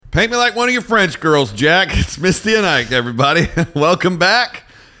Paint me like one of your French girls, Jack. It's Misty and Ike, everybody. Welcome back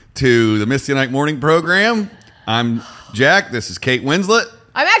to the Misty and Ike morning program. I'm Jack. This is Kate Winslet.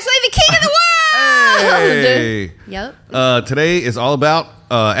 I'm actually the king of the world! Hey! Yep. Today is all about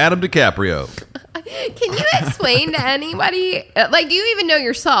Adam DiCaprio. Can you explain to anybody, do you even know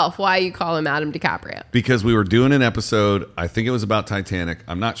yourself why you call him Adam DiCaprio? Because we were doing an episode, I think it was about Titanic,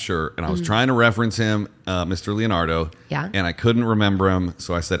 I'm not sure, and I was trying to reference him, Mr. Leonardo, and I couldn't remember him,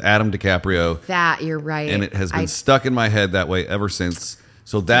 so I said Adam DiCaprio. That, you're right. And it has been stuck in my head that way ever since.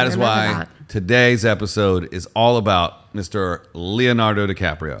 So that is why today's episode is all about Mr. Leonardo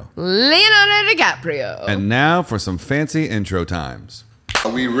DiCaprio. Leonardo DiCaprio. And now for some fancy intro times. Are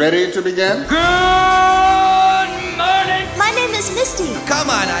we ready to begin? Good morning! My name is Misty.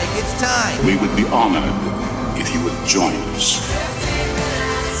 Come on, Ike, it's time. We would be honored if you would join us.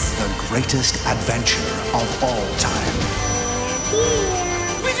 The greatest adventure of all time.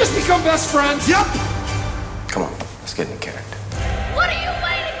 We just become best friends. Yep! Come on, let's get in character. What are you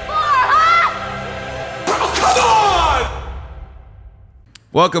waiting for, huh? Oh, come on!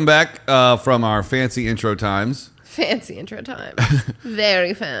 Welcome back from our fancy intro times. Fancy intro time.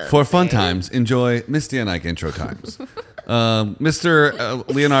 Very fancy. For fun times, enjoy Misty and Ike intro times. Mr.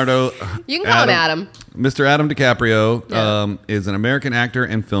 Leonardo. You can call him Adam. Mr. Adam DiCaprio is an American actor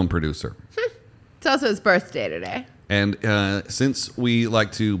and film producer. It's also his birthday today. And since we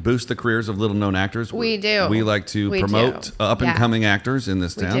like to boost the careers of little-known actors, we do. We like to promote up-and-coming actors in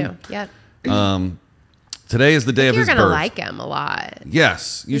this town. We do, yep. Today is the day of his birth. You're going to like him a lot.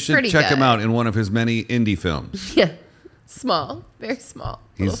 Yes, you should check him out in one of his many indie films. Yeah, small, very small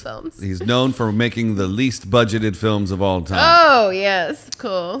little films. He's known for making the least budgeted films of all time. Oh, yes, of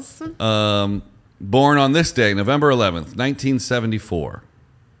course. Born on this day, November 11th, 1974.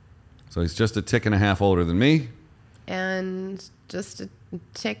 So he's just a tick and a half older than me. And just a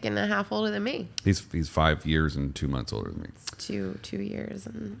tick and a half older than me. He's 5 years and 2 months older than me. It's 2 years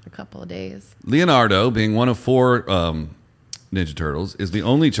and a couple of days. Leonardo, being one of 4 Ninja Turtles, is the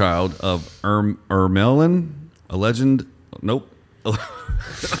only child of Ermelin, a legend. Nope. I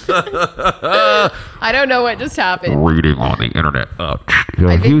don't know what just happened. Reading on the internet.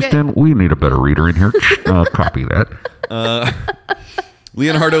 Houston, we need a better reader in here. Copy that.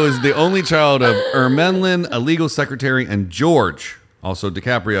 Leonardo is the only child of Ermelin, a legal secretary, and George, also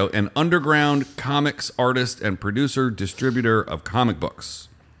DiCaprio, an underground comics artist and producer, distributor of comic books.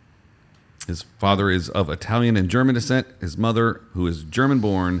 His father is of Italian and German descent. His mother, who is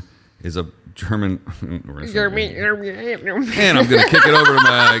German-born, is of German. And I'm going to kick it over to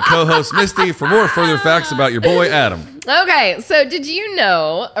my co-host, Misty, for more further facts about your boy, Adam. Okay, so did you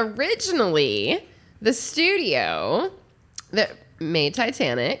know, originally, the studio that made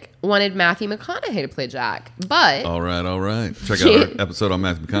Titanic wanted Matthew McConaughey to play Jack, but all right, check out our episode on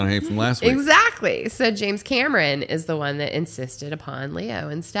Matthew McConaughey from last week. Exactly. So James Cameron is the one that insisted upon Leo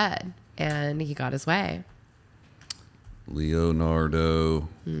instead, and he got his way. Leonardo.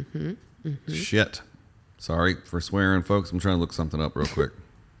 Shit. Sorry for swearing, folks. I'm trying to look something up real quick.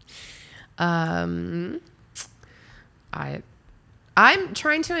 I'm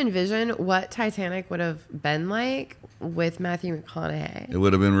trying to envision what Titanic would have been like with Matthew McConaughey. It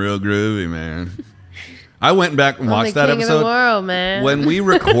would have been real groovy, man. I went back and watched that episode. King of the world, man. When we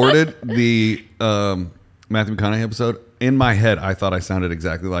recorded the Matthew McConaughey episode, in my head, I thought I sounded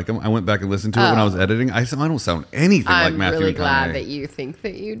exactly like him. I went back and listened to it when I was editing. I don't sound anything like Matthew McConaughey. I'm really glad that you think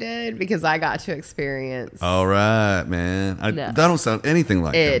that you did, because I got to experience. All right, man. That don't sound anything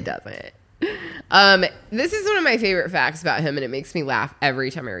like him. It doesn't. This is one of my favorite facts about him, and it makes me laugh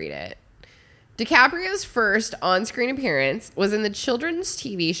every time I read it. DiCaprio's first on-screen appearance was in the children's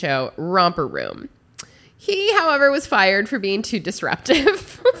TV show Romper Room. He, however, was fired for being too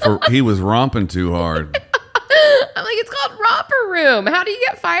disruptive. He was romping too hard. I'm like, it's called Romper Room. How do you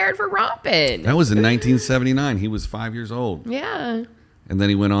get fired for romping? That was in 1979. He was 5 years old. Yeah. And then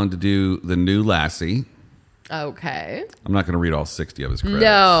he went on to do The New Lassie. Okay. I'm not going to read all 60 of his credits.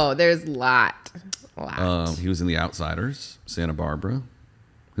 No, there's a lot. He was in The Outsiders, Santa Barbara.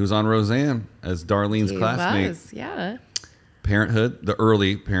 He was on Roseanne as Darlene's classmate. Was, yeah. Parenthood, the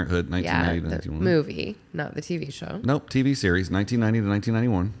early Parenthood, 1990 to 1991. Movie, not the TV show. Nope, TV series, 1990 to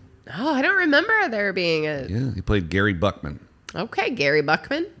 1991. Oh, I don't remember there being a... Yeah, he played Gary Buckman. Okay, Gary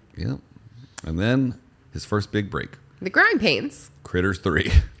Buckman. Yeah. And then his first big break. The Grime Pains. Critters 3.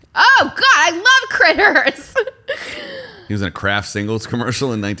 Oh, God, I love Critters. He was in a Kraft Singles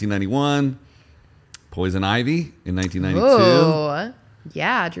commercial in 1991. Poison Ivy in 1992. Oh,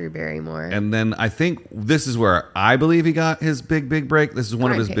 yeah, Drew Barrymore. And then I think this is where I believe he got his big break. This is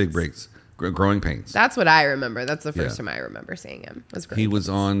one of his big breaks. Growing Pains. That's what I remember. That's the first time I remember seeing him. He was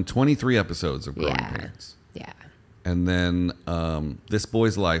on 23 episodes of Growing Pains. Yeah. And then This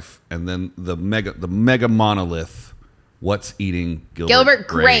Boy's Life, and then the mega monolith, What's Eating Gilbert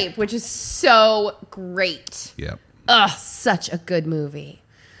Grape, which is so great. Yep. Ugh, such a good movie.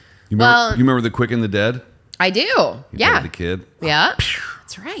 You remember The Quick and the Dead? I do. Yeah. The kid. Yeah.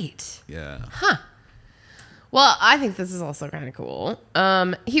 That's right. Yeah. Huh. Well, I think this is also kind of cool.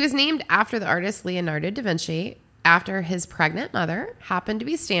 He was named after the artist Leonardo da Vinci after his pregnant mother happened to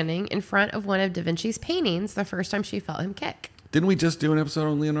be standing in front of one of da Vinci's paintings the first time she felt him kick. Didn't we just do an episode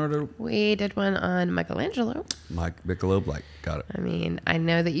on Leonardo? We did one on Michelangelo. Mike Michelob, got it. I mean, I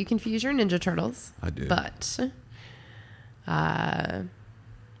know that you confuse your Ninja Turtles. I do. But,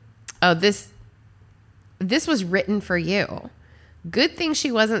 this was written for you. Good thing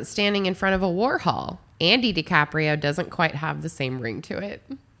she wasn't standing in front of a Warhol. Andy DiCaprio doesn't quite have the same ring to it.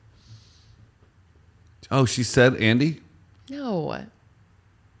 Oh, she said Andy? No.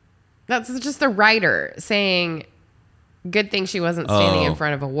 That's just the writer saying, good thing she wasn't standing in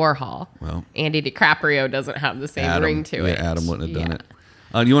front of a Warhol. Well, Andy DiCaprio doesn't have the same ring to it. Adam wouldn't have done it.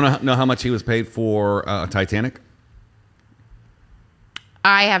 You want to know how much he was paid for Titanic?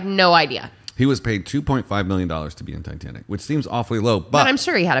 I have no idea. He was paid $2.5 million to be in Titanic, which seems awfully low. But I'm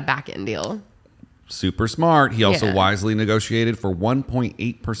sure he had a back-end deal. Super smart. He also wisely negotiated for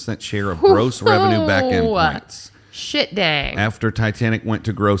 1.8% share of gross revenue back-end points. Shit dang. After Titanic went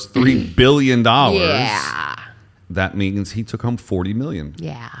to gross $3 billion, yeah, that means he took home $40 million.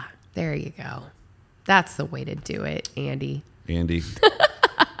 Yeah, there you go. That's the way to do it, Andy. Here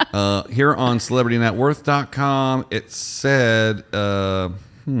on CelebrityNetWorth.com, it said, it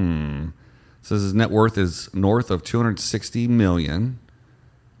says his net worth is north of $260 million.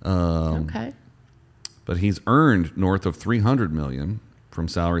 Okay. But he's earned north of $300 million from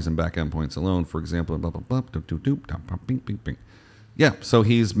salaries and back-end points alone. For example, yeah, so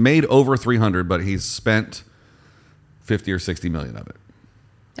he's made over 300, but he's spent 50 or 60 million of it.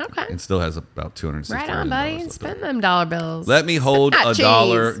 Okay. And still has about 260 right on, million buddy. Spend them dollar bills. Let me hold Spend that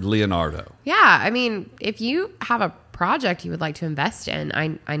 $1, cheese. Leonardo. Yeah, I mean, if you have a project you would like to invest in,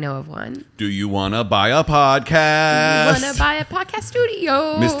 I know of one. Do you want to buy a podcast? Want to buy a podcast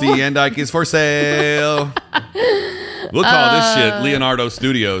studio? Misty and Ike is for sale. We'll call this shit Leonardo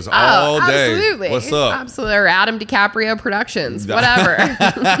Studios all day. Absolutely. What's up? Absolutely. Or Adam DiCaprio Productions. Whatever.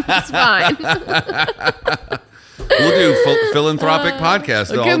 It's fine. We'll do philanthropic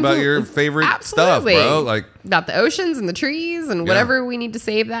podcasts all about your favorite stuff, bro. Like about the oceans and the trees and whatever we need to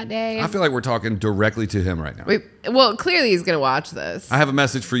save that day. I feel like we're talking directly to him right now. Well, clearly he's going to watch this. I have a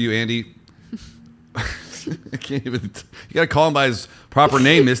message for you, Andy. I can't even. You got to call him by his proper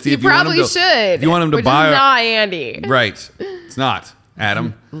name, Misty. You probably should. If you want him to which buy, is not Andy. Right? It's not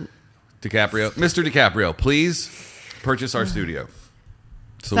Adam DiCaprio, Mr. DiCaprio. Please purchase our studio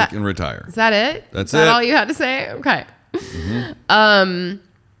so we can retire. Is that it? That's is that it. all you had to say? Okay. Mm-hmm.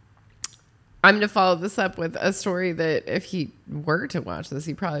 I'm going to follow this up with a story that if he were to watch this,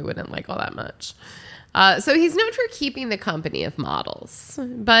 he probably wouldn't like all that much. So he's known for keeping the company of models,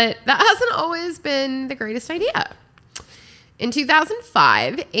 but that hasn't always been the greatest idea. In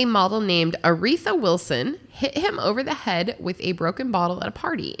 2005, a model named Aretha Wilson hit him over the head with a broken bottle at a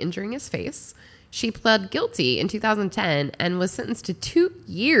party, injuring his face. She pled guilty in 2010 and was sentenced to 2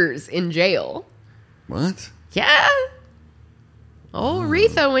 years in jail. What? Yeah. Oh,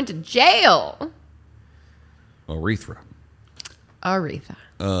 Aretha went to jail. Aretha.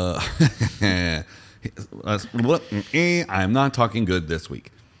 I'm not talking good this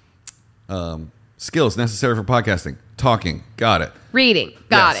week. Skills necessary for podcasting. Talking. Got it. Reading.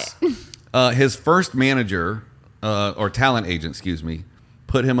 Got it. His first manager, or talent agent, excuse me,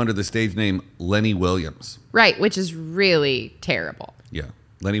 put him under the stage name Lenny Williams. Right, which is really terrible. Yeah.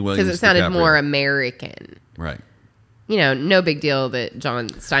 Lenny Williams. Because it sounded DiCaprio. more American. Right. You know, no big deal that John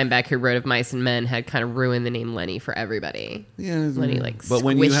Steinbeck, who wrote Of Mice and Men, had kind of ruined the name Lenny for everybody. Yeah. Lenny, like, but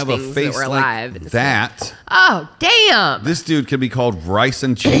when you have a face like that, oh, damn. this dude could be called Rice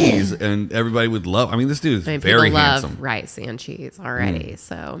and Cheese, and everybody would love. I mean, this dude is very people handsome. Love rice and cheese already,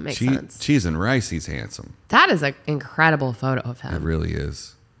 so makes sense. Cheese and rice, he's handsome. That is an incredible photo of him. It really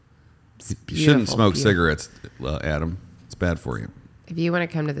is. You Beautiful, shouldn't smoke beautiful. cigarettes, Adam. It's bad for you. If you want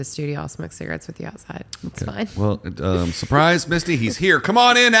to come to the studio, I'll smoke cigarettes with you outside. It's fine. Well, surprise, Misty, he's here. Come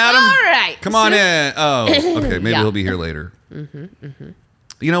on in, Adam. All right. Come on in. Oh, okay. Maybe Yeah. he'll be here later.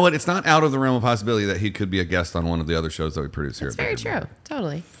 You know what? It's not out of the realm of possibility that he could be a guest on one of the other shows that we produce here. It's very true.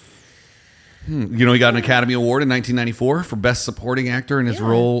 Totally. You know, he got an Academy Award in 1994 for Best Supporting Actor in his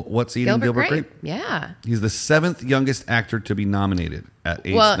role, What's Eating Gilbert Grape? Yeah. He's the 7th youngest actor to be nominated at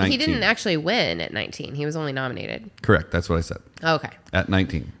age 19. Well, he didn't actually win at 19. He was only nominated. Correct. That's what I said. Okay. At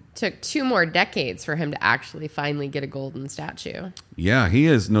 19. Took 2 more decades for him to actually finally get a golden statue. Yeah, he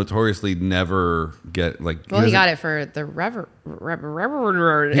is notoriously never get like. Well, he got it for the Reverend,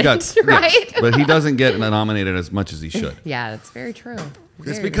 right? Yes, but he doesn't get nominated as much as he should. Yeah, that's very true.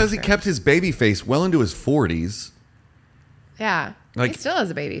 It's because he kept his baby face well into his 40s. Yeah, Like, he still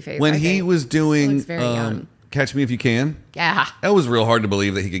has a baby face. When I he think. was doing Looks very young. Catch Me If You Can, Yeah, that was real hard to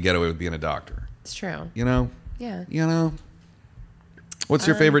believe that he could get away with being a doctor. it's true. You know? Yeah. You know? What's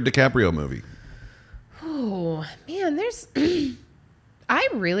your favorite DiCaprio movie? Oh man, there's. I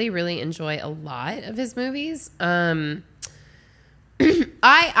really, really enjoy a lot of his movies. I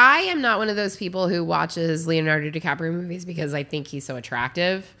am not one of those people who watches Leonardo DiCaprio movies because I think he's so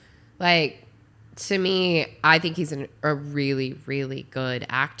attractive. Like, to me, I think he's a really, really good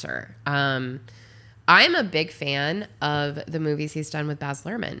actor. I'm a big fan of the movies he's done with Baz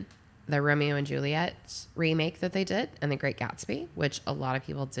Luhrmann. The Romeo and Juliet remake that they did and The Great Gatsby, which a lot of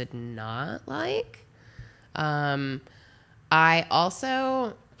people did not like. I was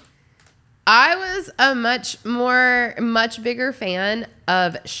a much bigger fan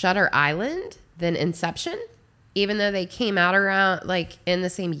of Shutter Island than Inception, even though they came out around like in the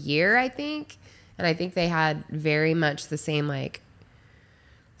same year, I think. And I think they had very much the same like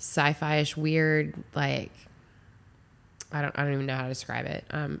sci-fi-ish weird, like, I don't even know how to describe it.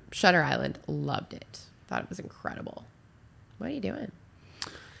 Shutter Island, loved it. Thought it was incredible. What are you doing?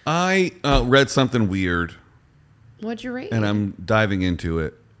 I read something weird. What'd you read? And I'm diving into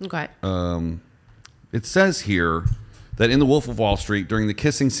it. Okay. It says here that in The Wolf of Wall Street, during the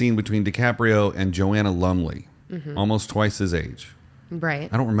kissing scene between DiCaprio and Joanna Lumley, almost twice his age. Right.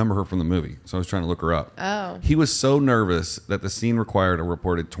 I don't remember her from the movie, so I was trying to look her up. Oh. He was so nervous that the scene required a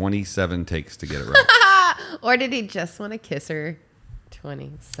reported 27 takes to get it right. Or did he just want to kiss her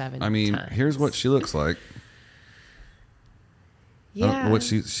 27 I mean, times? here's what she looks like. Yeah. I don't know what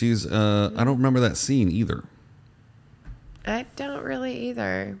she's I don't remember that scene either. I don't really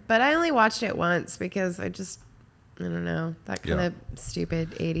either. But I only watched it once because I don't know, that kind of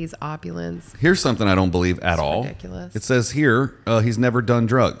stupid 80s opulence. Here's something I don't believe at all. Ridiculous. It says here he's never done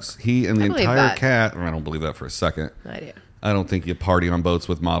drugs. He and the believe entire that. cast. I don't believe that for a second. I do. I don't think you party on boats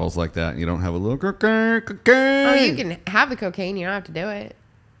with models like that. And you don't have a little cocaine. Oh, you can have the cocaine. You don't have to do it.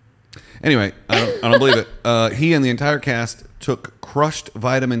 Anyway, I don't believe it. He and the entire cast took crushed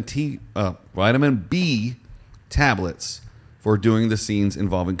vitamin B tablets for doing the scenes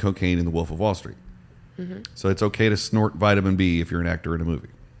involving cocaine in The Wolf of Wall Street. Mm-hmm. So it's okay to snort vitamin B if you're an actor in a movie.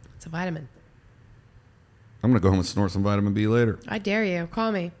 It's a vitamin. I'm going to go home and snort some vitamin B later. I dare you.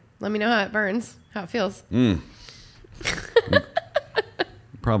 Call me. Let me know how it burns, how it feels.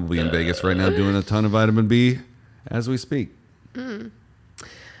 Probably in Vegas right now doing a ton of vitamin B as we speak.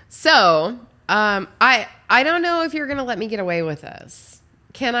 So, I don't know if you're going to let me get away with this.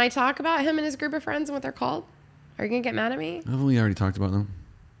 Can I talk about him and his group of friends and what they're called? Are you going to get mad at me? Haven't we already talked about them?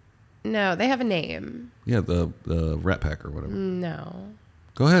 No, they have a name. Yeah, the Rat Pack or whatever. No.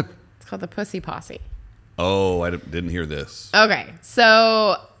 Go ahead. It's called the Pussy Posse. Oh, I didn't hear this. Okay,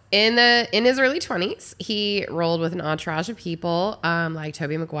 so in his early 20s, he rolled with an entourage of people like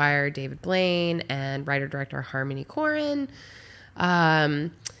Tobey Maguire, David Blaine, and writer-director Harmony Korine.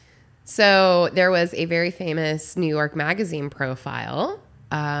 So there was a very famous New York Magazine profile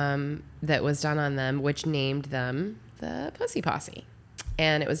that was done on them, which named them the Pussy Posse.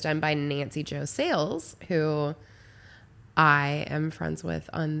 And it was done by Nancy Jo Sales, who I am friends with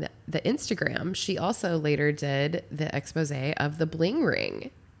on the Instagram. She also later did the expose of the Bling Ring,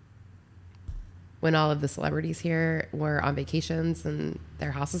 when all of the celebrities here were on vacations and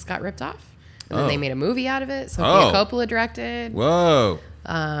their houses got ripped off. And then they made a movie out of it. Sofia Coppola directed. Whoa.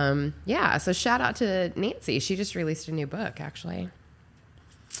 Yeah, so shout out to Nancy. She just released a new book, actually.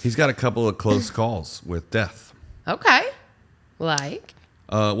 He's got a couple of close calls with death. Okay. Like?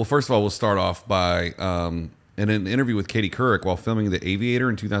 Well, first of all, we'll start off by in an interview with Katie Couric while filming The Aviator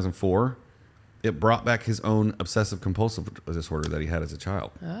in 2004. It brought back his own obsessive-compulsive disorder that he had as a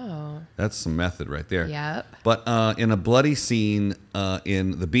child. Oh. That's some method right there. Yep. But in a bloody scene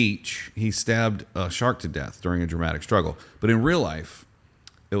in The Beach, he stabbed a shark to death during a dramatic struggle. But in real life,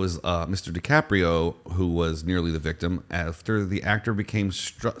 it was Mr. DiCaprio who was nearly the victim after the actor became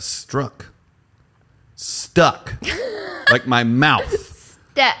stuck. Like my mouth.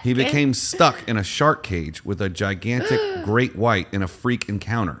 He became stuck in a shark cage with a gigantic great white in a freak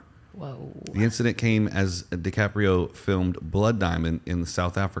encounter. Whoa. The incident came as DiCaprio filmed Blood Diamond in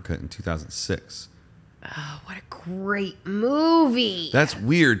South Africa in 2006. Oh, what a great movie. That's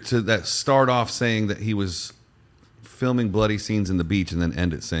weird to start off saying that he was filming bloody scenes in the beach and then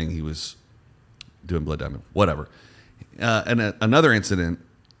end it saying he was doing Blood Diamond. Whatever. And another incident,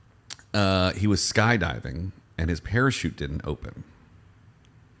 he was skydiving and his parachute didn't open.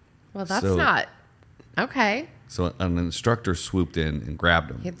 Well, that's not... Okay. So an instructor swooped in and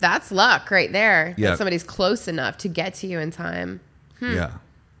grabbed him. That's luck right there. Yeah. That somebody's close enough to get to you in time. Yeah.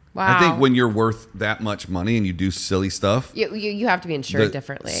 Wow. I think when you're worth that much money and you do silly stuff, you have to be insured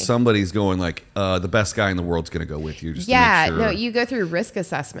differently. Somebody's going like, the best guy in the world's going to go with you. Just to make sure. No, you go through risk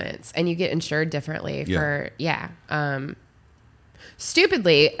assessments and you get insured differently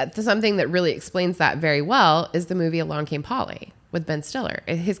stupidly, something that really explains that very well is the movie Along Came Polly with Ben Stiller.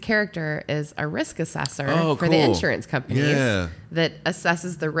 His character is a risk assessor for the insurance companies that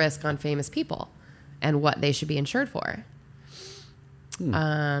assesses the risk on famous people and what they should be insured for.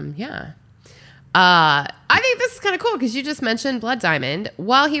 I think this is kind of cool because you just mentioned Blood Diamond.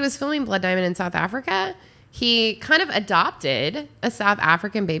 While he was filming Blood Diamond in South Africa, he kind of adopted a South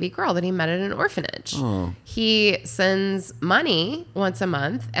African baby girl that he met at an orphanage. Oh. He sends money once a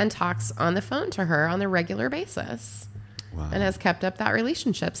month and talks on the phone to her on a regular basis. Wow. And has kept up that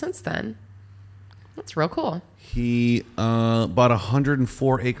relationship since then. That's real cool. He bought a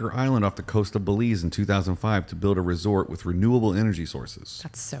 104-acre island off the coast of Belize in 2005 to build a resort with renewable energy sources.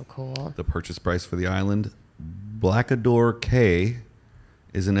 That's so cool. The purchase price for the island, Blackador Cay,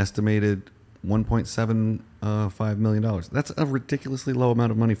 is an estimated $1.75 million. That's a ridiculously low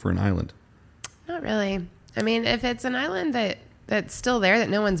amount of money for an island. Not really. I mean, if it's an island that's still there that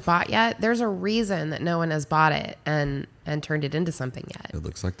no one's bought yet, there's a reason that no one has bought it and turned it into something yet. It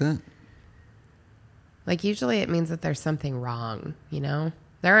looks like that. Like usually it means that there's something wrong, you know?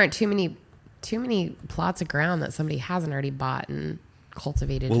 There aren't too many plots of ground that somebody hasn't already bought and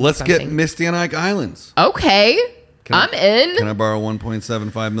cultivated. Well, let's get Misty and Ike Islands. Okay. I'm in. Can I borrow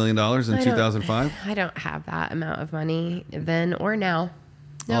 $1.75 million in 2005? I don't have that amount of money then or now.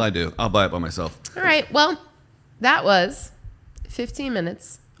 Nope. Well, I do. I'll buy it by myself. All right. Well, that was 15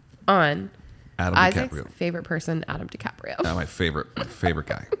 minutes on Adam Isaac's DiCaprio. favorite person, Adam DiCaprio. My favorite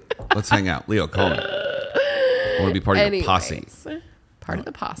guy. Let's hang out. Leo, call me. I want to be part of your posse. Part of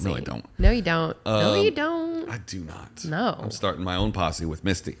the posse. No, I don't. No, you don't. No, you don't. I do not. No. I'm starting my own posse with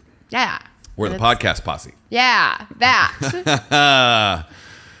Misty. Yeah. We're the podcast posse. Yeah, that.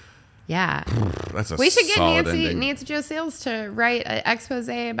 Yeah. That's a We should get solid Nancy Jo Sales to write an expose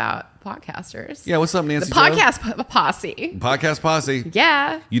about podcasters. Yeah, what's up, Nancy The Jo? podcast posse. Podcast posse.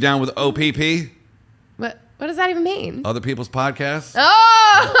 Yeah. You down with OPP? What does that even mean? Other people's podcasts?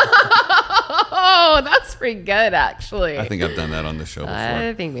 Oh, that's pretty good, actually. I think I've done that on the show before.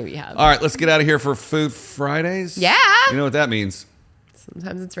 I think maybe you have. All right, let's get out of here for Food Fridays. Yeah. You know what that means.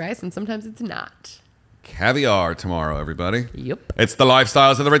 Sometimes it's rice and sometimes it's not. Caviar tomorrow, everybody. Yep. It's the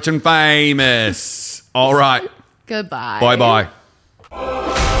lifestyles of the rich and famous. All right. Goodbye. Bye-bye.